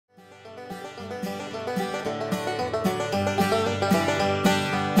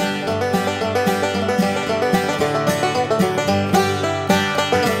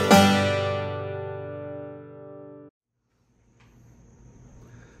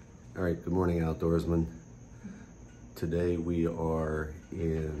All right, good morning, outdoorsmen. Today we are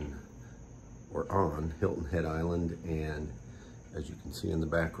on Hilton Head Island, and as you can see in the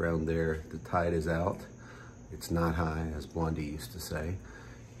background there, the tide is out. It's not high, as Blondie used to say,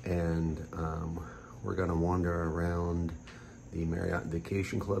 and we're gonna wander around the Marriott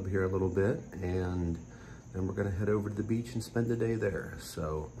Vacation Club here a little bit, and then we're gonna head over to the beach and spend the day there.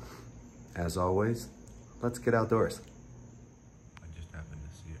 So, as always, let's get outdoors. I just happened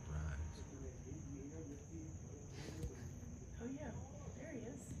to see it rise. Oh yeah, there he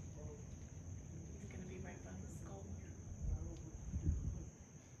is. He's gonna be right by the skull. He's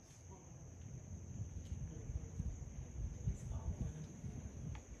following him.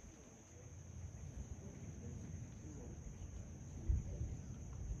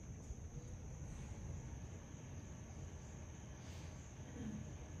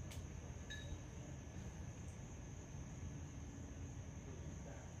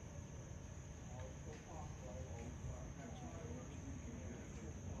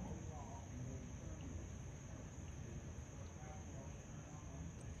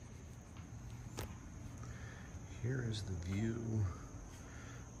 Here is the view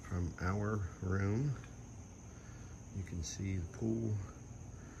from our room. You can see the pool.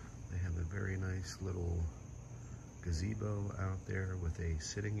 They have a very nice little gazebo out there with a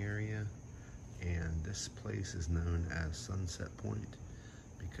sitting area. And this place is known as Sunset Point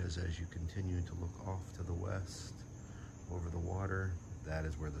because as you continue to look off to the west over the water, that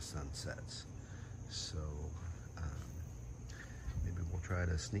is where the sun sets. So maybe we'll try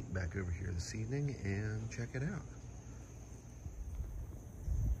to sneak back over here this evening and check it out.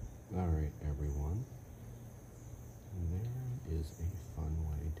 All right, everyone. There is a fun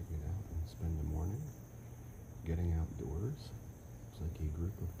way to get out and spend the morning getting outdoors. It's like a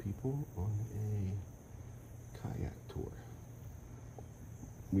group of people on a kayak tour.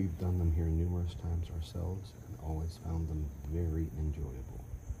 We've done them here numerous times ourselves and always found them very enjoyable.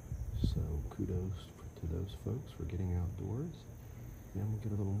 So kudos to those folks for getting outdoors. And we'll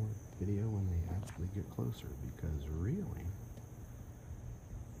get a little more video when they actually get closer, because really,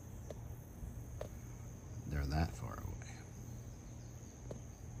 they're that far away.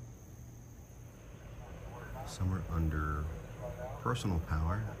 Some are under personal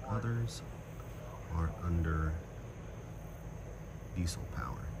power, others are under diesel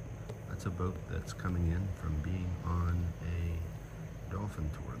power. That's a boat that's coming in from being on a dolphin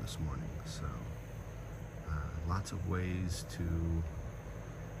tour this morning. So lots of ways to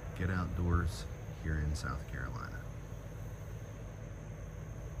get outdoors here in South Carolina.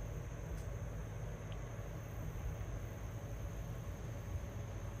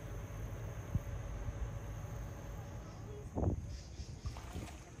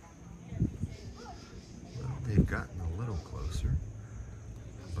 They've gotten a little closer,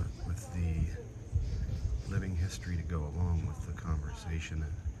 but with the living history to go along with the conversation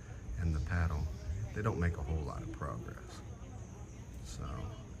and the paddle, they don't make a whole lot of progress. So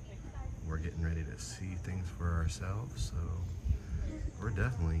we're getting ready to see things for ourselves, so we're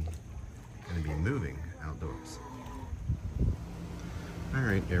definitely going to be moving outdoors. All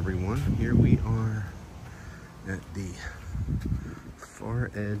right, everyone, here we are at the far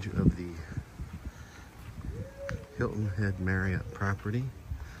edge of the Hilton Head Marriott property,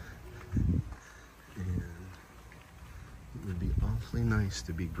 and it would be awfully nice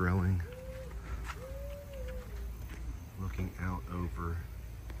to be growing, looking out over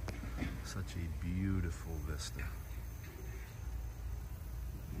such a beautiful vista.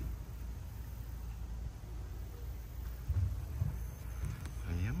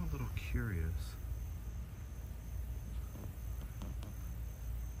 I am a little curious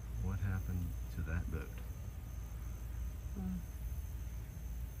what happened to that boat.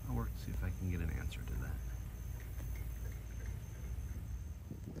 I'll work to see if I can get an answer to that.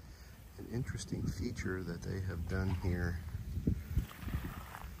 An interesting feature that they have done here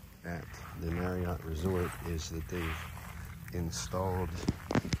at the Marriott Resort is that they've installed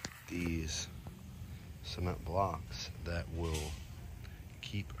these cement blocks that will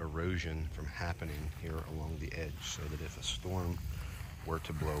keep erosion from happening here along the edge, so that if a storm were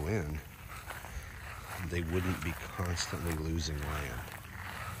to blow in, they wouldn't be constantly losing land.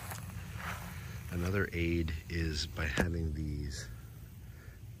 Another aid is by having these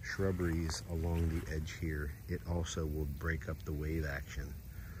shrubberies along the edge here. It also will break up the wave action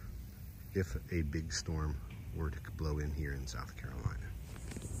if a big storm were to blow in here in South Carolina.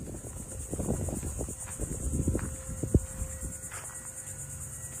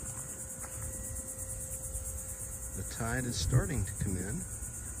 The tide is starting to come in.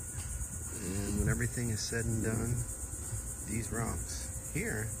 And when everything is said and done, these rocks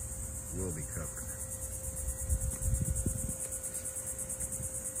here will be covered.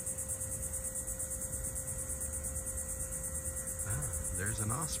 Ah, there's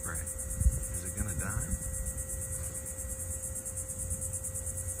an osprey. Is it gonna die?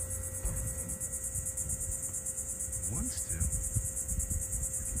 Wants to.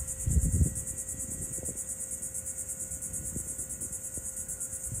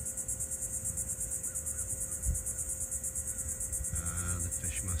 The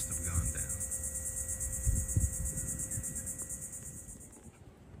fish must have gone down.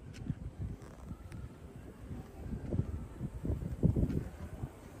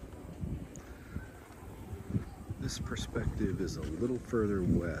 This perspective is a little further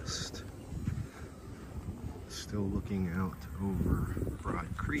west. Still looking out over Broad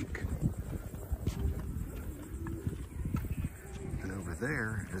Creek. And over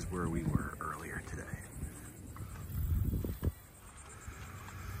there is where we were earlier today.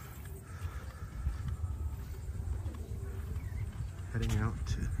 Heading out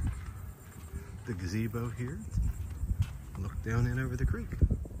to the gazebo here. Look down in over the creek.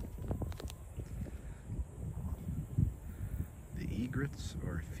 The egrets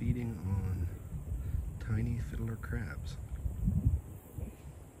are feeding on tiny fiddler crabs.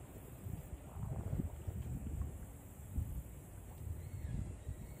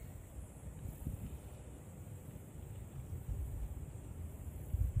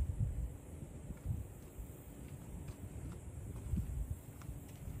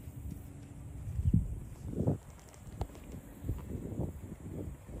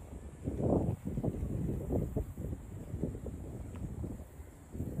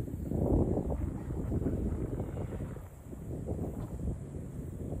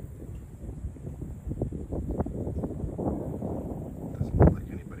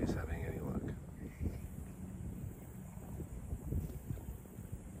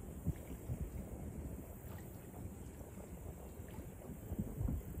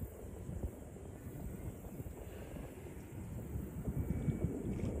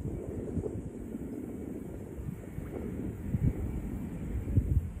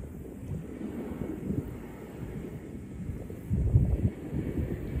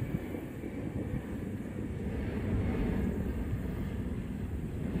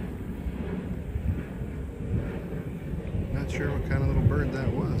 Sure what kind of little bird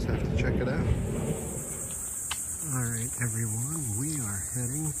that was. Have to check it out. All right, everyone, we are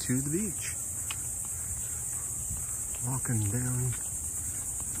heading to the beach. Walking down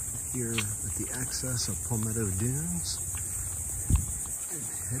here at the access of Palmetto Dunes and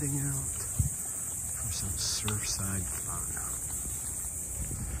heading out for some surfside fun.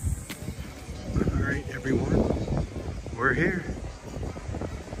 All right, everyone, we're here.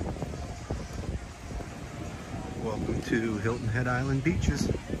 Welcome to Hilton Head Island beaches.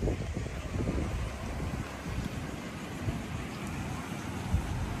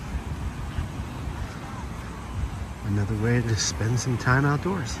 Another way to spend some time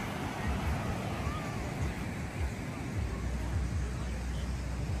outdoors.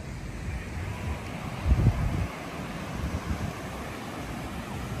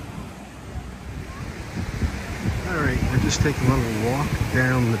 All right, we're just taking a little walk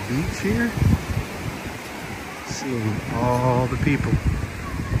down the beach here. Seeing all the people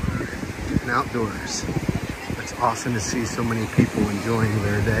getting outdoors. It's awesome to see so many people enjoying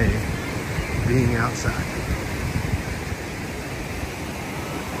their day being outside.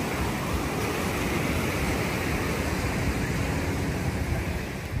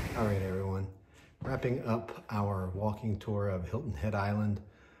 All right, everyone. Wrapping up our walking tour of Hilton Head Island.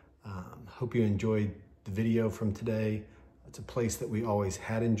 Hope you enjoyed the video from today. It's a place that we always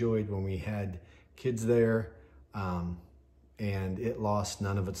had enjoyed when we had kids there. And it lost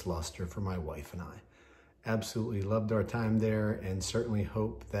none of its luster for my wife and I. Absolutely loved our time there, and certainly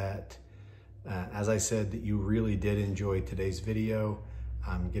hope that, as I said, that you really did enjoy today's video.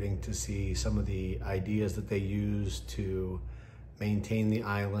 Getting to see some of the ideas that they use to maintain the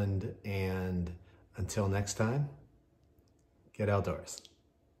island, and until next time, get outdoors.